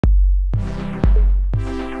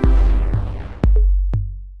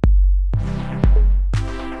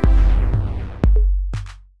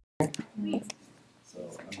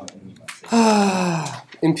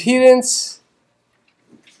impedance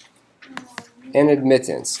and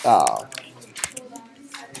admittance. Oh.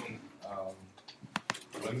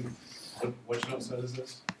 Which note set is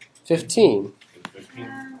this? 15. 15? I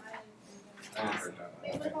haven't heard that.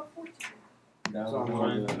 That's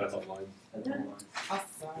online. That's online.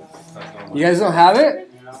 You guys don't have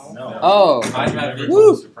it? No. Oh.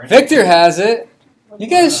 Woo. Victor has it. You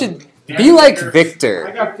guys should be like Victor.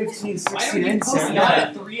 I got 15, 16, and 17.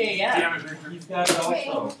 At 3 a.m. You've got it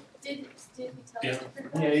also. Did we tell you?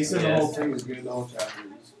 Yeah, he said the whole thing was good, the whole chapter.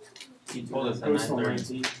 He told us at Goes till 9:30.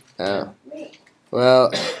 19. Oh.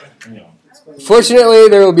 Well, fortunately,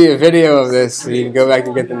 there will be a video of this, so you can go back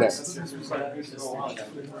and get the notes.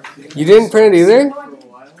 You didn't print it either?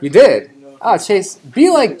 You did? Oh, Chase. Be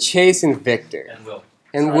like Chase and Victor.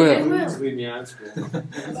 And Will. And Will. Leave me out of school.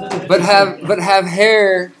 But have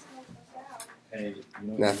hair.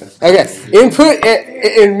 Nothing. Okay. Input,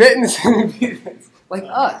 admittance, and impedance. Like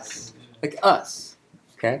us. Like us.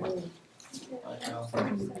 Okay?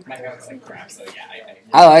 My hair looks like crap, so yeah,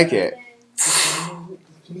 I like it.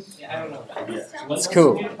 I don't know. It's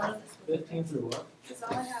cool. 15 through what?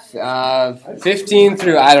 15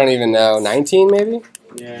 through, I don't even know, 19 maybe?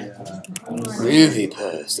 Yeah. Groovy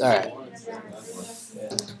post. All right.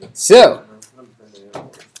 So,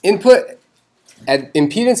 input,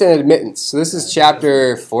 impedance and admittance. So this is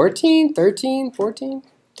chapter 14, 13, 14,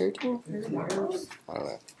 13? I don't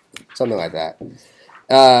know. Something like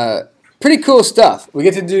that. Pretty cool stuff. We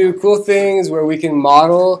get to do cool things where we can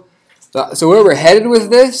model. So where we're headed with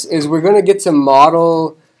this is we're going to get to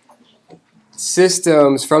model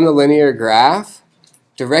systems from the linear graph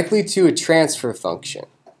directly to a transfer function.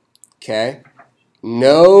 Okay?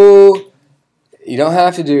 No, you don't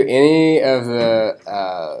have to do any of the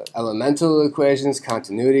elemental equations,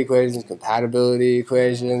 continuity equations, compatibility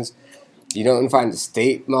equations. You don't find the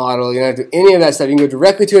state model. You don't have to do any of that stuff. You can go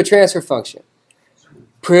directly to a transfer function.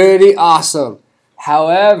 Pretty awesome.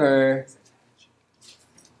 However,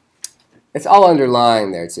 it's all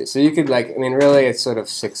underlying there too. So you could really it's sort of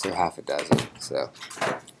 6 or half a dozen. So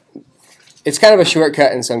it's kind of a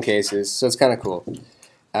shortcut in some cases. So it's kind of cool.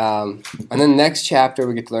 And then next chapter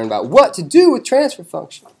we get to learn about what to do with transfer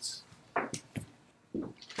functions,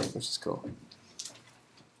 which is cool.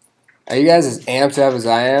 Are you guys as amped up as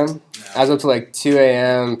I am? I was up to like 2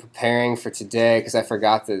 a.m. preparing for today because I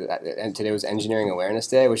forgot that today was Engineering Awareness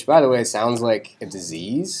Day, which, by the way, sounds like a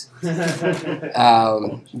disease.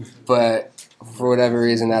 But for whatever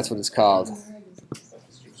reason, that's what it's called.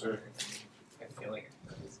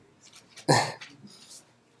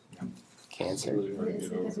 Cancer.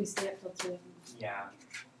 Because we stay up till 2. Yeah.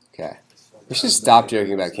 Okay. We should stop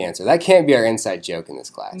joking about cancer. That can't be our inside joke in this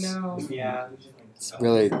class. No. Yeah.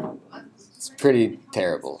 It's pretty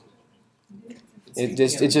terrible. It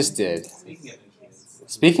just did.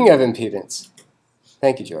 Speaking of impedance,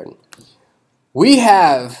 thank you, Jordan. We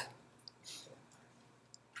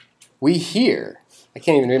here, I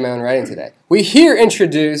can't even read my own writing today. We here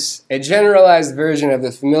introduce a generalized version of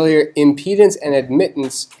the familiar impedance and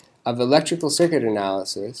admittance of electrical circuit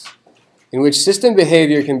analysis, in which system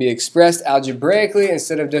behavior can be expressed algebraically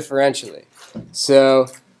instead of differentially. So,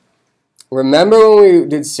 remember when we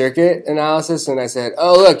did circuit analysis and I said,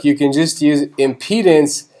 oh look, you can just use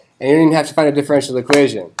impedance and you don't even have to find a differential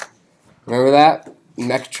equation. Remember that?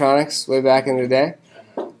 Mechatronics way back in the day?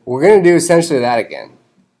 We're going to do essentially that again.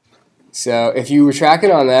 So if you were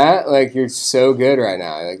tracking on that, like you're so good right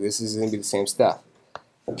now. Like this is going to be the same stuff.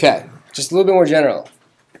 Okay, just a little bit more general.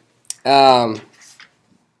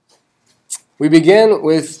 We begin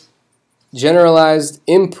with generalized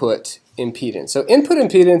input impedance. So input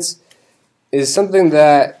impedance is something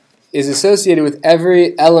that is associated with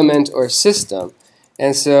every element or system.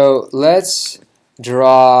 And so let's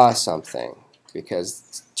draw something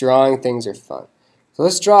because drawing things are fun. So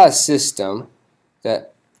let's draw a system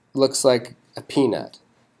that looks like a peanut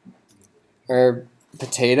or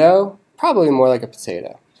potato, probably more like a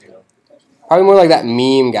potato. Probably more like that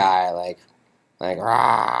meme guy, like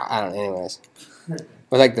rah, I don't know, anyways.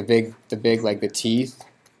 With like the big like the teeth.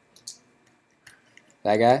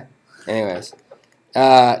 That guy? Anyways.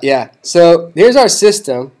 Yeah, so here's our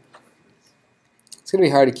system. It's going to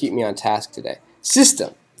be hard to keep me on task today.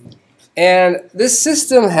 System. And this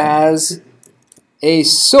system has a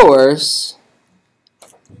source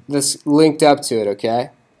that's linked up to it, okay?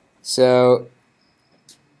 So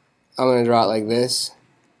I'm going to draw it like this.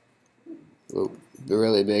 Ooh, the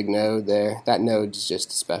really big node there. That node is just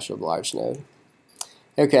a special large node.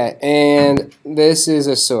 Okay, and this is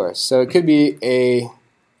a source. So it could be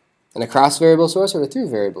an across variable source or a through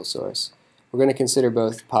variable source. We're going to consider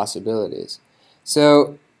both possibilities.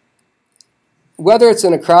 So whether it's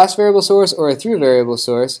an across variable source or a through variable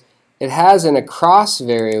source, it has an across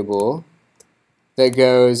variable that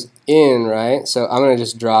goes in, right? So I'm going to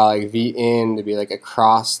just draw like v in to be like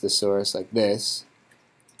across the source like this.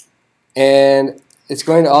 And it's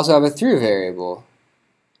going to also have a through variable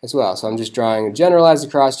as well. So I'm just drawing a generalized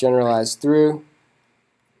across, generalized through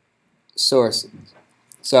sources.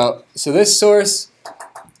 So this source,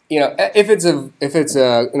 you know, if it's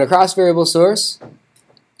an across variable source,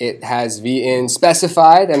 it has v in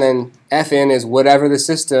specified, and then f in is whatever the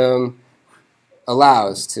system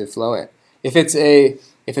allows to flow in. If it's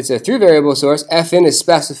a through variable source, f in is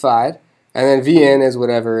specified, and then v in is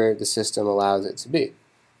whatever the system allows it to be.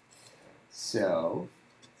 So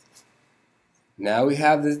now we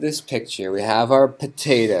have this picture. We have our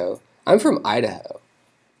potato. I'm from Idaho,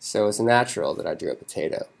 so it's natural that I drew a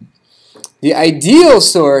potato. The ideal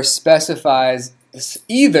source specifies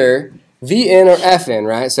either v in or f in,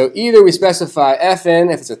 right? So either we specify f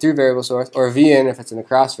in if it's a through variable source, or v in if it's an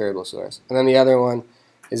across variable source. And then the other one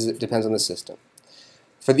is it depends on the system.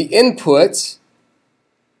 For the input,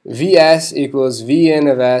 vs equals v in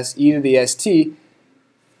of s e to the st,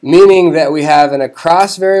 meaning that we have an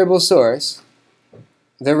across variable source.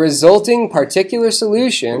 The resulting particular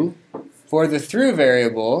solution for the through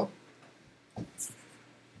variable,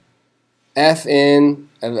 f in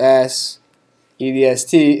of s e to the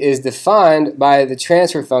st, is defined by the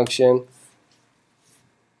transfer function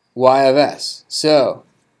y of s. So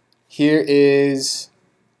here is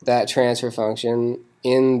that transfer function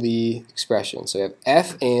in the expression. So we have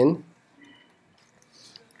f in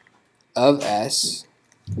of s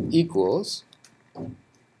equals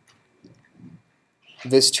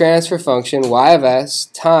this transfer function y of s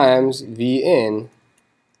times v in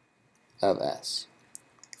of s.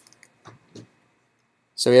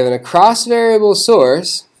 So we have an across variable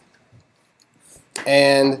source,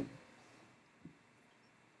 and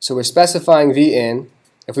so we're specifying v in.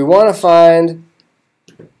 If we want to find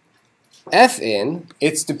f in,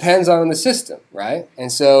 it depends on the system, right?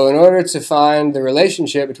 And so in order to find the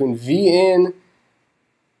relationship between v in,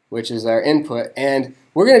 which is our input, and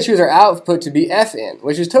we're going to choose our output to be f in,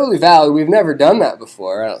 which is totally valid. We've never done that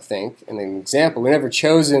before, I don't think. In an example, we've never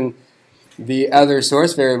chosen the other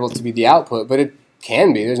source variable to be the output, but it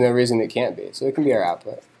can be. There's no reason it can't be. So it can be our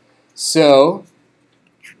output. So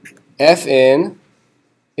f in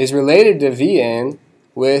is related to v in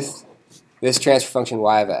with this transfer function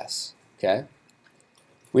y of s. Okay?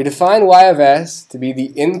 We define y of s to be the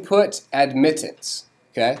input admittance.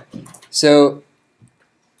 Okay? So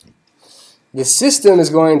the system is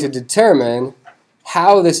going to determine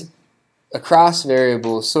how this across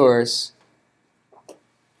variable source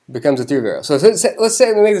becomes a through variable. So let's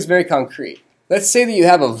say, we make this very concrete. Let's say that you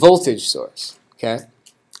have a voltage source, okay?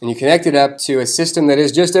 And you connect it up to a system that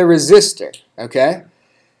is just a resistor, okay?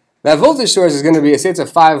 That voltage source is going to be, say it's a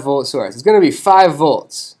 5-volt source. It's going to be 5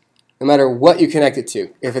 volts, no matter what you connect it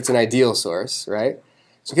to, if it's an ideal source, right?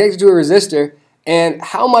 So connect it to a resistor, and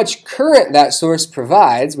how much current that source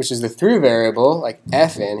provides, which is the through variable, like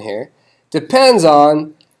f in here, depends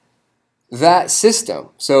on that system.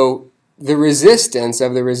 So the resistance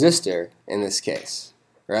of the resistor in this case,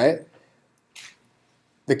 right?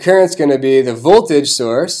 The current's going to be the voltage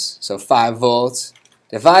source, so 5 volts,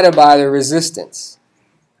 divided by the resistance.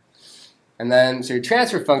 And then, so your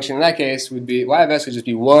transfer function in that case would be, y of s would just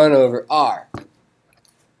be 1 over r.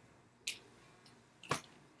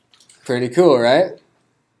 Pretty cool, right?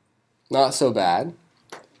 Not so bad.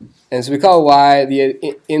 And so we call y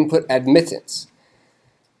the input admittance.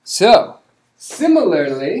 So,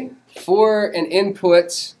 similarly, for an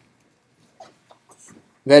input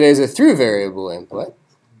that is a through variable input,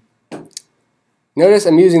 notice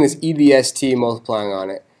I'm using this EBST multiplying on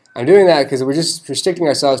it. I'm doing that because we're just restricting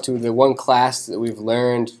ourselves to the one class that we've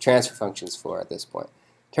learned transfer functions for at this point.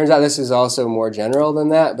 Turns out this is also more general than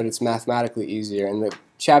that, but it's mathematically easier, and the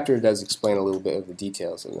chapter does explain a little bit of the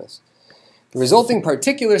details in this. The resulting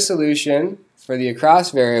particular solution for the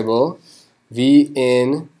across variable v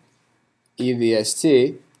in e to the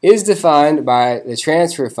st is defined by the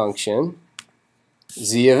transfer function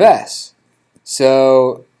z of s.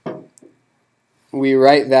 So we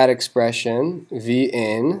write that expression v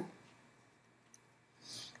in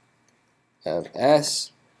of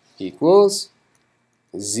s equals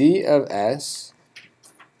z of s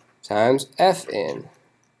times f in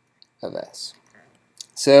of s.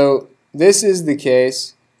 So this is the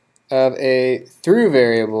case of a through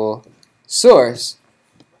variable source.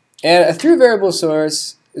 And a through variable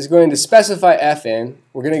source is going to specify f in.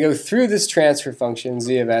 We're going to go through this transfer function,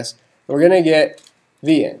 z of s. We're going to get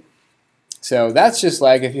v in. So that's just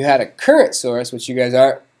like if you had a current source, which you guys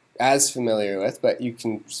aren't as familiar with, but you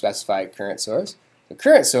can specify current source. The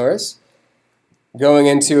current source going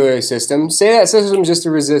into a system, say that system is just a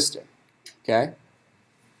resistor, okay?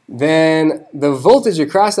 Then the voltage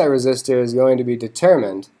across that resistor is going to be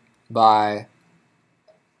determined by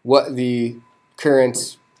what the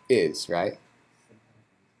current is, right?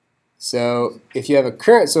 So if you have a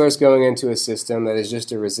current source going into a system that is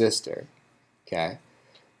just a resistor, okay,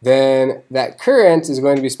 then that current is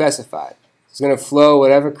going to be specified. It's going to flow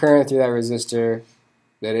whatever current through that resistor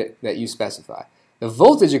that you specify. The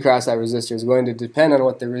voltage across that resistor is going to depend on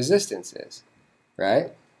what the resistance is,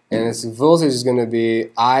 right? And this voltage is going to be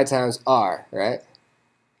I times R, right?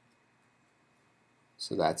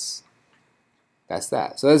 So that's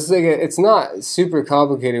that. So it's like it's not super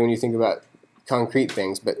complicated when you think about concrete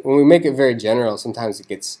things, but when we make it very general, sometimes it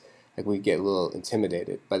gets like we get a little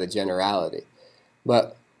intimidated by the generality.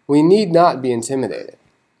 But we need not be intimidated.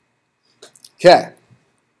 Okay.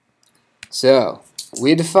 So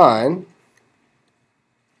we define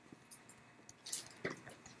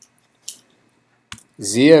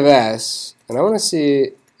Z of S, and I want to see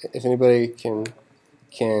if anybody can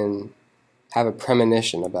have a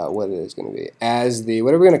premonition about what it is going to be as the,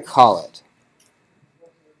 what are we going to call it?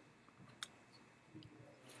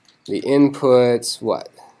 The inputs, what?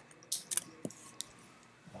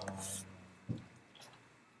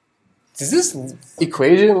 Does this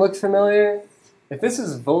equation look familiar? If this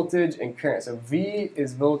is voltage and current, so V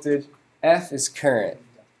is voltage, F is current.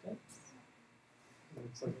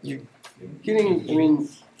 You're getting, I mean,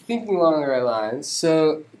 thinking along the right lines.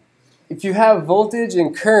 So if you have voltage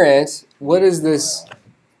and current, what is this?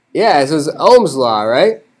 Yeah, so it's Ohm's law,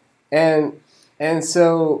 right? And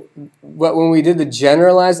so when we did the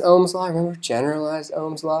generalized Ohm's law, remember generalized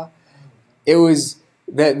Ohm's law? It was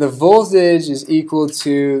that the voltage is equal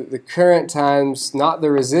to the current times not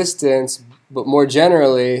the resistance, but more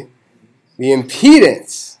generally, the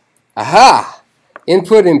impedance. Aha!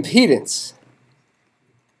 Input impedance.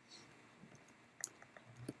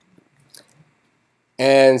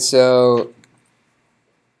 And so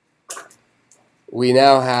we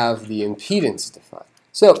now have the impedance defined.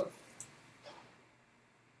 So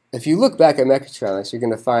if you look back at mechatronics, you're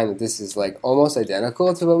going to find that this is like almost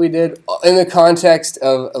identical to what we did in the context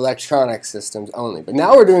of electronic systems only. But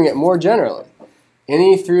now we're doing it more generally.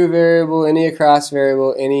 Any through variable, any across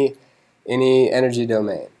variable, any energy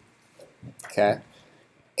domain. Okay?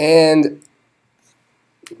 And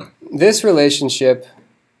this relationship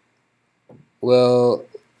will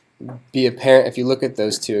be apparent if you look at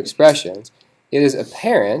those two expressions. It is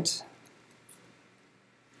apparent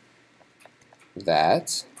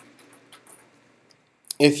that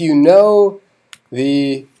if you know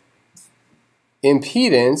the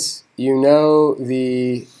impedance, you know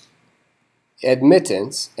the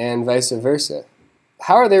admittance, and vice versa.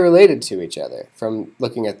 How are they related to each other from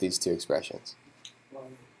looking at these two expressions? Well,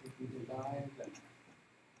 if you divide the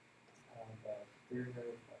third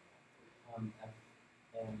F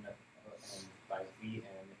and by V n, you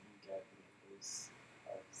get the inverse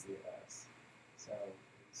of Z of S. So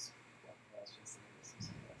that's just the inverse of Z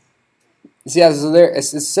of S. Yeah, so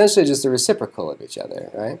it's essentially just a reciprocal of each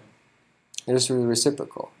other, right? They're just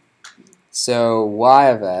reciprocal. So y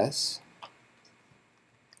of s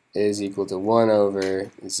is equal to 1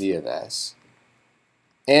 over z of s,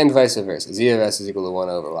 and vice versa. Z of s is equal to 1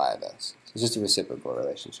 over y of s. So it's just a reciprocal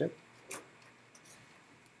relationship.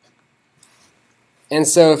 And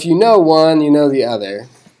so if you know one, you know the other.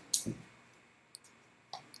 And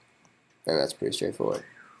that's pretty straightforward.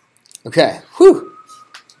 Okay, whew!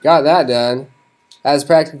 Got that done. That's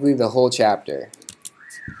practically the whole chapter.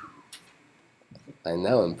 I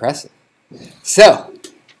know, impressive. So,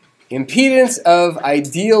 impedance of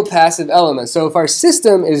ideal passive elements. So if our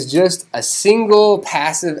system is just a single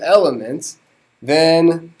passive element,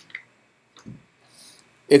 then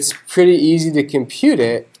it's pretty easy to compute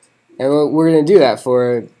it, and we're going to do that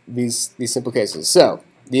for these simple cases. So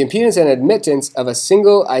the impedance and admittance of a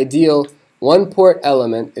single ideal one-port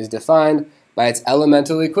element is defined by its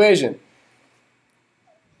elemental equation.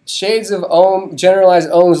 Shades of Ohm, generalized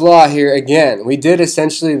Ohm's law here again. We did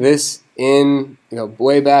essentially this in,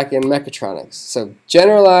 way back in mechatronics. So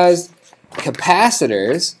generalized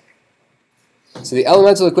capacitors. So the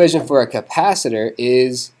elemental equation for a capacitor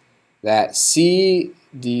is that C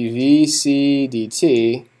dVc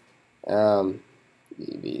dt,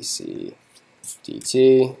 dVc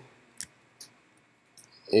dt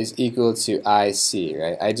is equal to IC,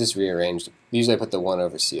 right? I just rearranged. Usually I put the 1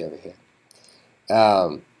 over C over here.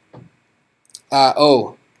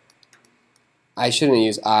 Oh, I shouldn't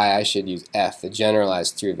use I should use F, the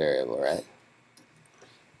generalized through variable, right?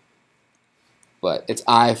 but it's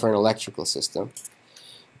I for an electrical system.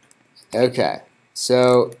 Okay,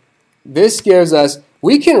 so this gives us,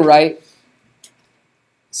 we can write,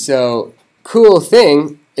 so cool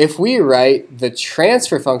thing, if we write the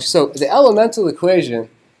transfer function, so the elemental equation,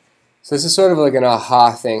 so this is sort of like an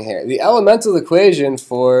aha thing here. The elemental equation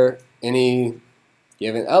for any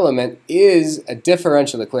given element is a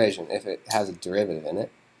differential equation if it has a derivative in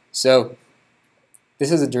it. So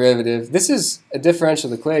this is a derivative. This is a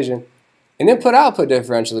differential equation. An input-output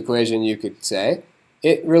differential equation, you could say.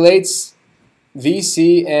 It relates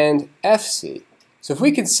VC and FC. So if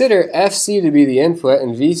we consider FC to be the input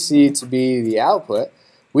and VC to be the output,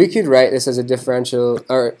 we could write this as a differential,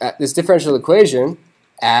 or this differential equation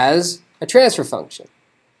as a transfer function.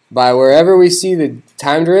 By wherever we see the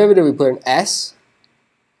time derivative, we put an S,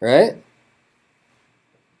 right?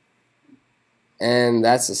 And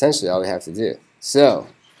that's essentially all we have to do. So,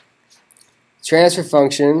 transfer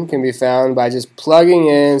function can be found by just plugging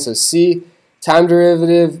in, so C, time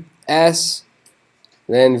derivative, S,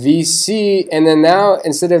 then VC, and then now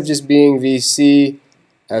instead of just being VC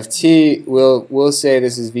of T, we'll say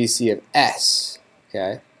this is VC of S,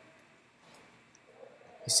 okay?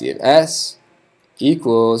 VC of S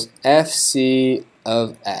equals FC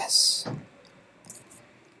of S.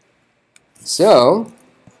 So,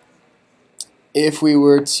 if we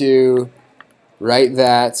were to write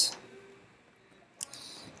that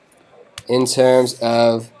in terms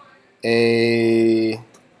of an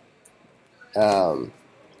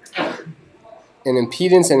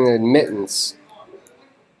impedance and an admittance,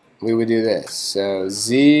 we would do this. So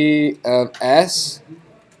Z of S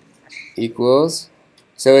equals,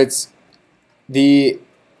 so it's the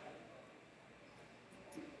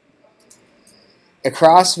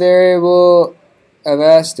across variable of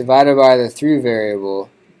S divided by the through variable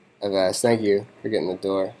of S. Thank you for getting the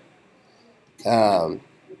door.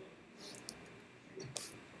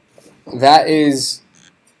 That is,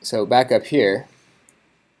 so back up here,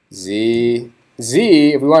 Z,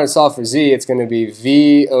 if we want to solve for Z, it's going to be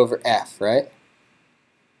V over F, right?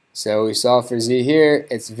 So we solve for Z here,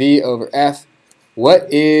 it's V over F.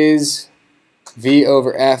 What is V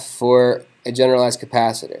over F for a generalized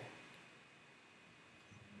capacitor?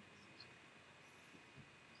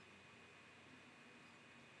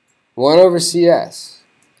 One over CS.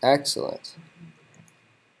 Excellent.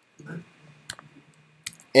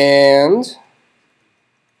 And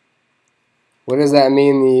what does that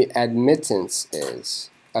mean the admittance is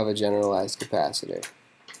of a generalized capacitor?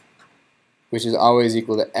 Which is always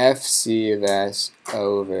equal to FC of S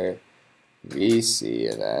over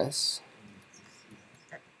VC of S,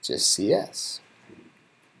 just CS.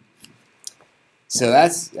 So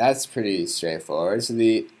that's pretty straightforward. So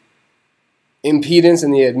the impedance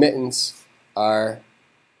and the admittance are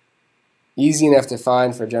easy enough to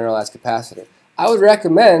find for a generalized capacitor. I would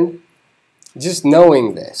recommend just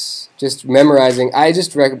knowing this, just memorizing. I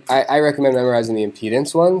recommend memorizing the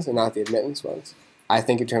impedance ones and not the admittance ones. I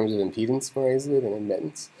think in terms of impedance more easily than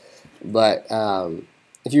admittance. But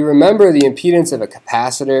if you remember the impedance of a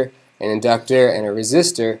capacitor, an inductor, and a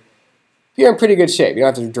resistor, you're in pretty good shape. You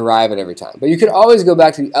don't have to derive it every time. But you could always go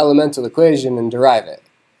back to the elemental equation and derive it.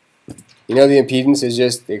 You know the impedance is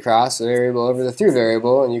just the across variable over the through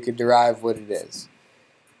variable, and you could derive what it is.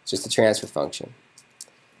 It's just a transfer function.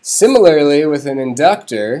 Similarly, with an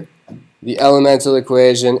inductor, the elemental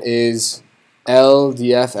equation is L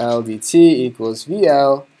dFL dt equals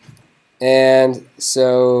VL, and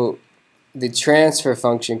so the transfer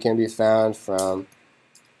function can be found from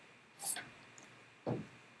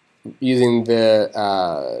using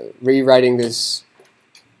the rewriting this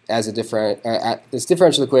as a this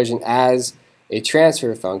differential equation as a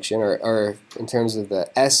transfer function, or in terms of the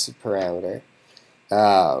S parameter.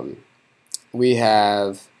 We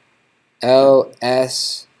have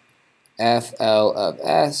LS FL of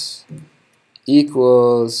S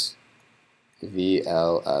equals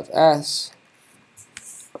VL of S,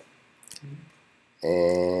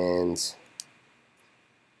 and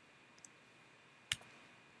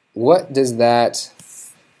what does that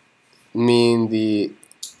mean the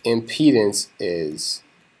impedance is?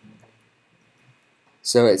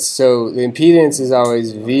 So the impedance is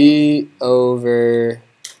always V over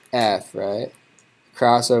F, right?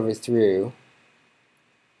 Crossover through.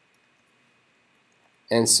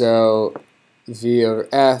 And so V over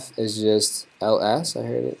F is just LS, I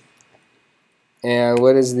heard it. And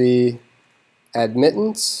what is the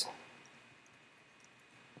admittance?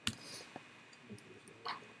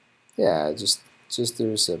 Yeah, just the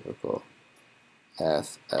reciprocal.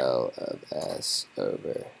 FL of S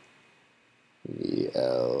over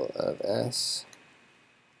VL of S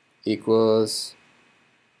equals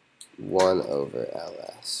 1 over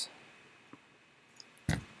Ls.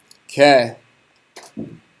 Okay.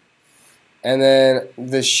 And then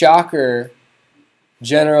the shocker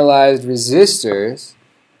generalized resistors,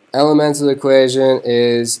 elemental equation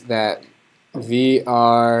is that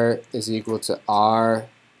VR is equal to R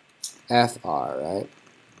FR, right?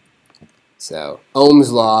 So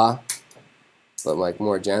Ohm's law, but like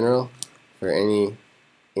more general for any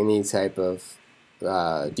type of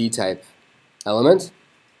D-type element.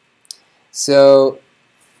 So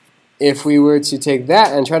if we were to take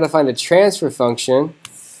that and try to find a transfer function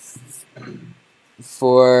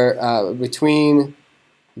for between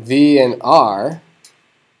V and R,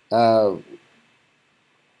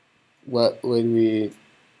 what would we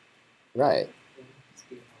write?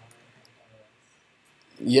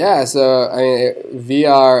 Yeah, so I mean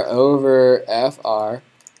VR over FR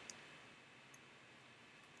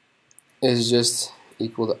is just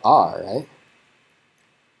equal to R, right?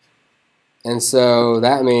 And so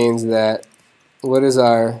that means that what is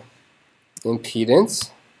our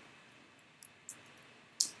impedance?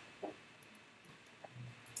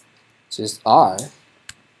 Just R.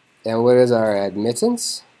 And what is our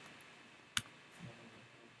admittance?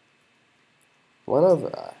 1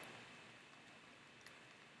 over R.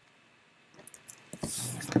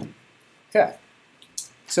 Okay.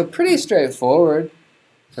 So pretty straightforward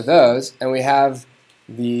for those, and we have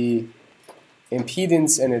the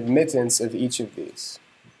impedance and admittance of each of these.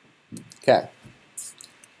 Okay.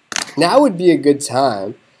 Now would be a good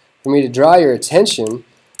time for me to draw your attention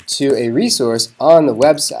to a resource on the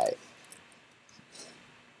website.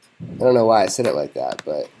 I don't know why I said it like that,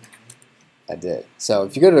 but I did. So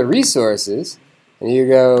if you go to the resources, and you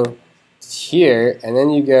go here, and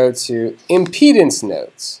then you go to impedance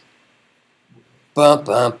notes. Bum,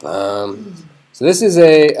 bum, bum. So this is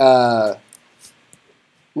a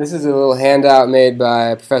little handout made by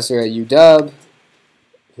a professor at UW,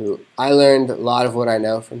 who I learned a lot of what I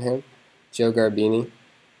know from him, Joe Garbini.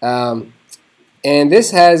 And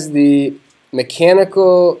this has the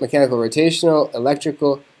mechanical, rotational,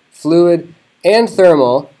 electrical, fluid, and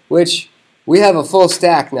thermal, which we have a full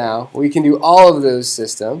stack now. We can do all of those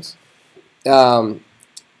systems. It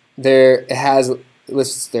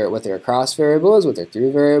lists what their cross variable is, what their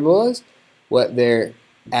through variable is, what their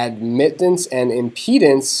admittance and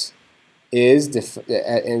impedance is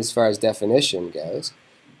as far as definition goes.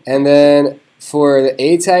 And then for the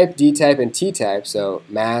A-type, D-type, and T-type, so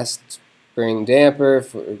mass, spring, damper,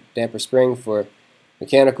 for damper spring for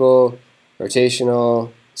mechanical,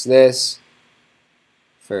 rotational, it's this.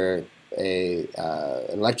 For an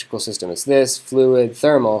electrical system, it's this, fluid,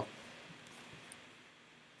 thermal.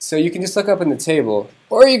 So you can just look up in the table,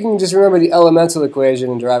 or you can just remember the elemental equation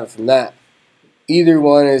and derive it from that. Either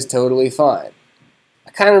one is totally fine.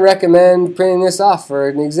 I kind of recommend printing this off for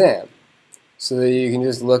an exam, so that you can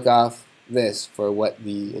just look off this for what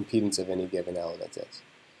the impedance of any given element is.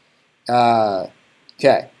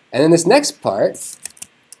 Okay, and then this next part,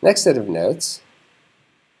 next set of notes,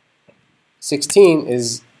 16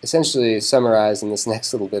 is essentially summarized in this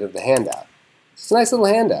next little bit of the handout. It's a nice little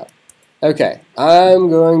handout. Okay, I'm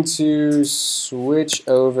going to switch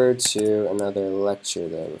over to another lecture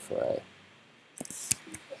though before I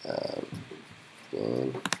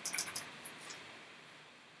begin.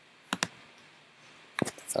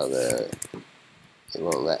 Although it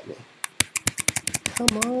won't let me.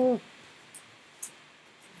 Come on.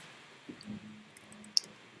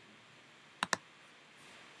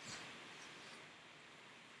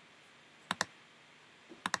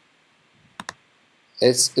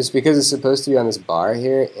 It's because it's supposed to be on this bar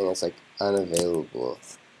here, and it's like unavailable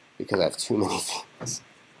because I have too many things.